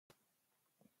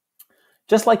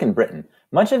Just like in Britain,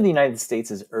 much of the United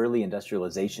States' early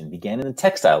industrialization began in the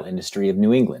textile industry of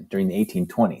New England during the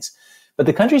 1820s. But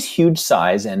the country's huge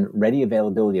size and ready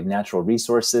availability of natural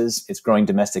resources, its growing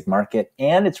domestic market,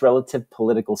 and its relative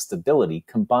political stability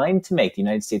combined to make the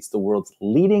United States the world's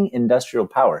leading industrial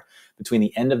power between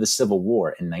the end of the Civil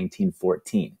War and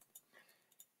 1914.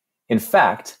 In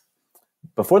fact,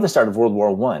 before the start of World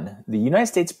War I, the United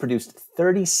States produced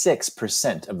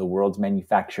 36% of the world's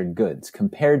manufactured goods,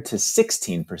 compared to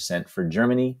 16% for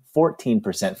Germany,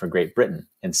 14% for Great Britain,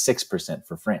 and 6%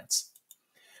 for France.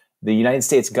 The United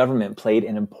States government played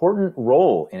an important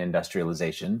role in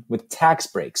industrialization with tax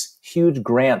breaks, huge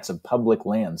grants of public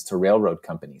lands to railroad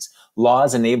companies,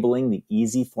 laws enabling the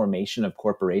easy formation of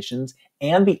corporations,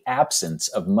 and the absence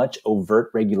of much overt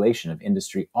regulation of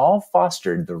industry all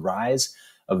fostered the rise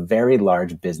of very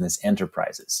large business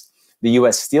enterprises. The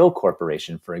U.S. Steel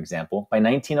Corporation, for example, by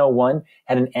 1901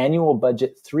 had an annual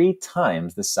budget 3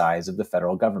 times the size of the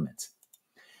federal government.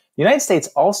 The United States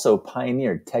also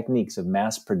pioneered techniques of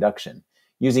mass production,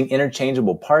 using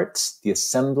interchangeable parts, the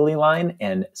assembly line,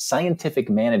 and scientific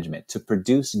management to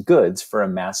produce goods for a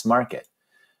mass market.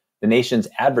 The nation's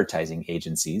advertising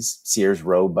agencies, Sears,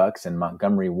 Roebuck, and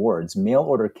Montgomery Ward's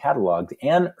mail-order catalogs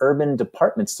and urban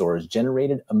department stores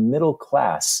generated a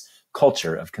middle-class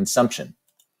culture of consumption.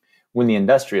 When the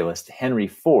industrialist Henry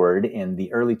Ford in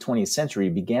the early 20th century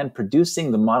began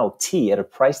producing the Model T at a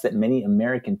price that many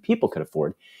American people could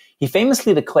afford, he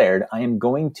famously declared, "I am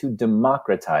going to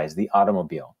democratize the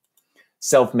automobile."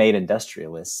 Self-made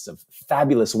industrialists of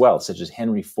fabulous wealth, such as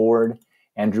Henry Ford,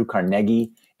 Andrew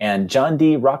Carnegie, and John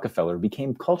D. Rockefeller,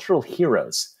 became cultural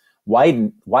heroes,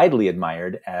 widely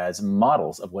admired as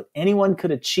models of what anyone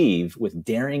could achieve with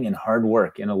daring and hard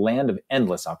work in a land of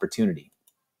endless opportunity.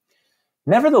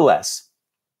 Nevertheless,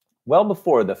 well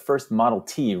before the first Model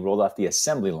T rolled off the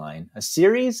assembly line, a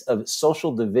series of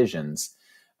social divisions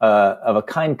of a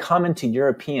kind common to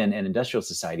European and industrial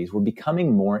societies were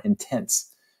becoming more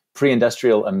intense.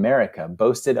 Pre-industrial America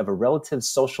boasted of a relative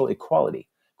social equality,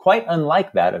 quite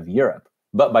unlike that of Europe.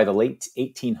 But by the late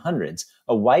 1800s,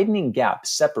 a widening gap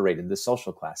separated the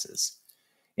social classes.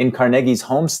 In Carnegie's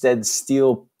Homestead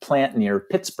steel plant near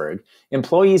Pittsburgh,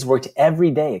 employees worked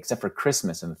every day except for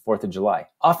Christmas and the 4th of July,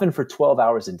 often for 12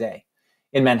 hours a day.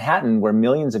 In Manhattan, where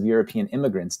millions of European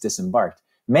immigrants disembarked,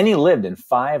 many lived in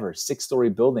 5- or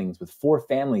 6-story buildings with 4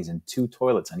 families and 2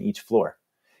 toilets on each floor.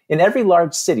 In every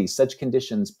large city, such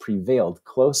conditions prevailed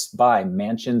close by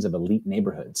mansions of elite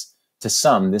neighborhoods. To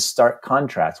some, this stark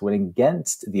contrast went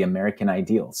against the American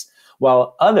ideals,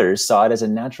 while others saw it as a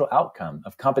natural outcome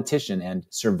of competition and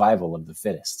survival of the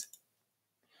fittest.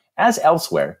 As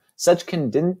elsewhere, such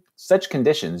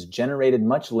conditions generated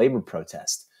much labor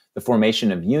protest, the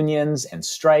formation of unions and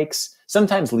strikes,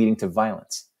 sometimes leading to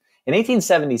violence. In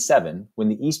 1877, when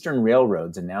the Eastern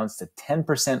Railroads announced a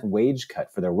 10% wage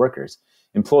cut for their workers,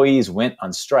 employees went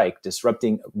on strike,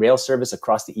 disrupting rail service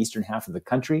across the eastern half of the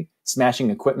country, smashing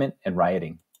equipment, and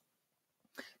rioting.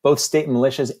 Both state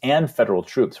militias and federal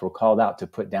troops were called out to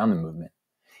put down the movement.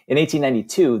 In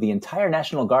 1892, the entire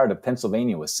National Guard of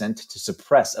Pennsylvania was sent to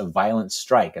suppress a violent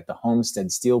strike at the Homestead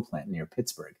steel plant near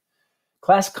Pittsburgh.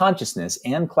 Class consciousness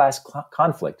and class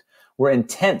conflict were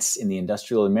intense in the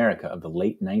industrial America of the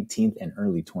late 19th and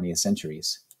early 20th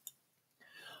centuries.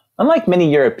 Unlike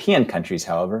many European countries,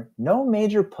 however, no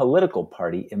major political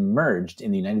party emerged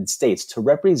in the United States to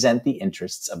represent the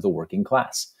interests of the working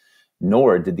class.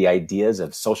 Nor did the ideas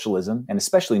of socialism, and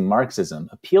especially Marxism,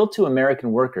 appeal to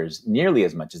American workers nearly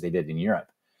as much as they did in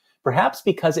Europe, perhaps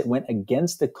because it went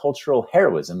against the cultural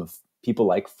heroism of people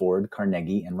like Ford,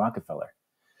 Carnegie, and Rockefeller.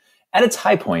 At its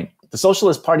high point, the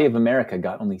Socialist Party of America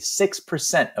got only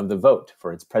 6% of the vote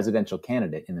for its presidential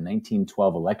candidate in the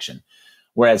 1912 election,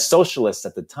 whereas socialists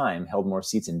at the time held more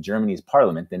seats in Germany's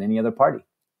parliament than any other party.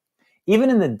 Even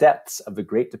in the depths of the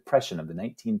Great Depression of the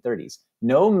 1930s,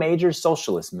 no major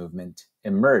socialist movement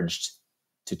emerged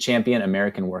to champion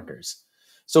American workers.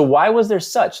 So why was there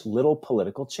such little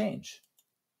political change?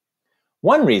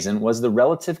 One reason was the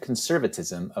relative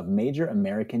conservatism of major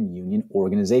American union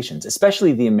organizations,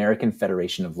 especially the American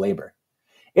Federation of Labor.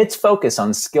 Its focus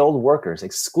on skilled workers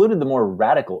excluded the more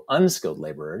radical, unskilled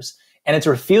laborers, and its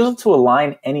refusal to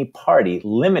align any party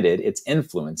limited its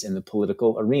influence in the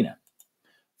political arena.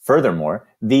 Furthermore,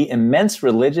 the immense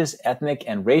religious, ethnic,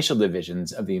 and racial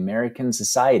divisions of the American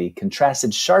society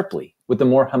contrasted sharply with the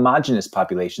more homogeneous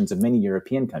populations of many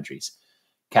European countries.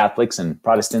 Catholics and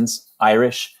Protestants,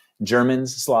 Irish,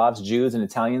 Germans, Slavs, Jews, and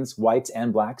Italians, whites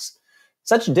and blacks.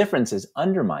 Such differences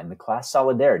undermine the class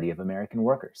solidarity of American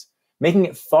workers, making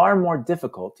it far more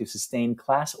difficult to sustain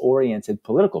class-oriented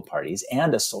political parties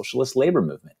and a socialist labor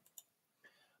movement.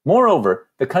 Moreover,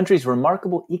 the country's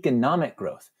remarkable economic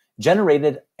growth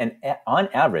generated, on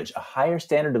average, a higher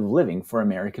standard of living for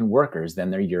American workers than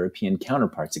their European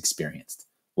counterparts experienced.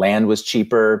 Land was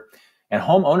cheaper, and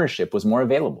home ownership was more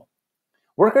available.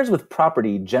 Workers with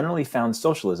property generally found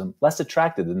socialism less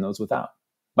attractive than those without.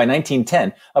 By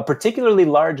 1910, a particularly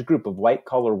large group of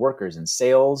white-collar workers in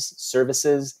sales,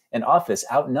 services, and office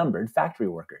outnumbered factory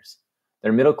workers.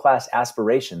 Their middle-class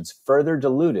aspirations further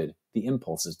diluted the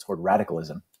impulses toward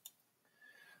radicalism.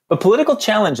 But political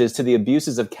challenges to the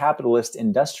abuses of capitalist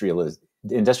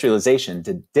industrialization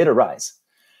did arise.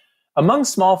 Among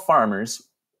small farmers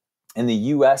in the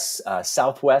U.S.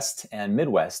 Southwest and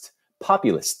Midwest,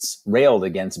 populists railed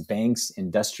against banks,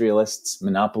 industrialists,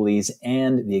 monopolies,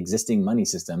 and the existing money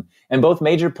system, and both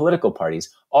major political parties,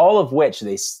 all of which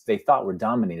they thought were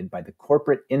dominated by the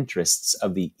corporate interests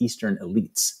of the Eastern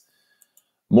elites.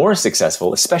 More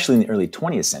successful, especially in the early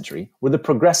 20th century, were the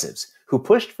progressives, who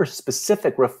pushed for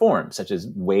specific reforms such as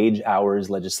wage hours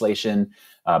legislation,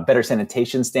 better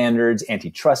sanitation standards,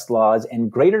 antitrust laws,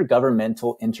 and greater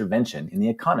governmental intervention in the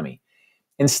economy,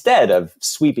 instead of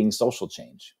sweeping social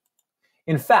change.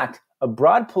 In fact, a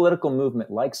broad political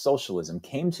movement like socialism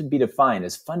came to be defined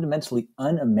as fundamentally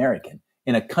un-American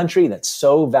in a country that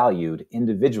so valued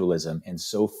individualism and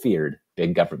so feared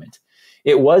big government.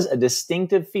 It was a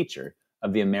distinctive feature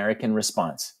of the American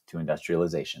response to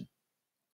industrialization.